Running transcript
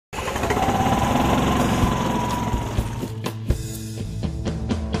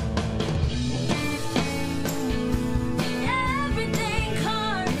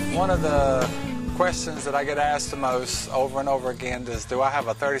One of the questions that I get asked the most over and over again is, do I have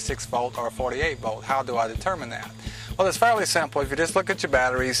a 36 volt or a 48 volt? How do I determine that? Well, it's fairly simple. If you just look at your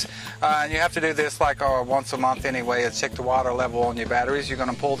batteries, and you have to do this like once a month anyway, is check the water level on your batteries. You're going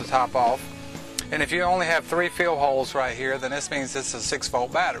to pull the top off. And if you only have 3 fill holes right here, then this means this is a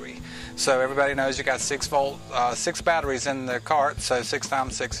 6-volt battery. So everybody knows you got 6 batteries in the cart, so 6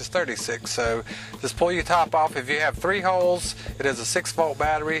 times 6 is 36. So just pull your top off. If you have 3 holes, it is a 6-volt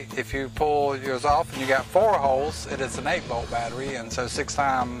battery. If you pull yours off and you got 4 holes, it is an 8-volt battery. And so 6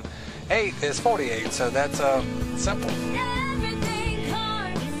 times 8 is 48. So that's simple.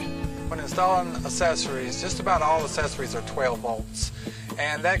 When installing accessories, just about all accessories are 12 volts.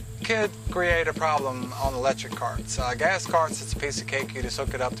 And that could create a problem on electric carts. Gas carts, it's a piece of cake. You just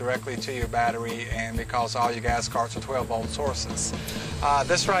hook it up directly to your battery, and because all your gas carts are 12-volt sources.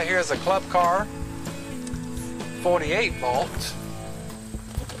 This right here is a club car, 48-volt.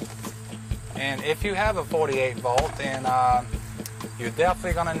 And if you have a 48-volt, then you're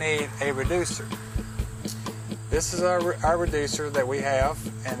definitely going to need a reducer. This is our reducer that we have,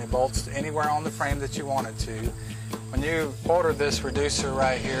 and it bolts anywhere on the frame that you want it to. When you order this reducer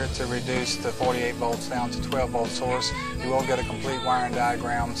right here to reduce the 48 volts down to 12-volt source, you will get a complete wiring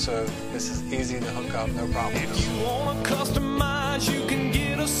diagram, so this is easy to hook up, no problem. If you want to customize, you can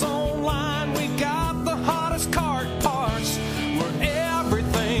get us online.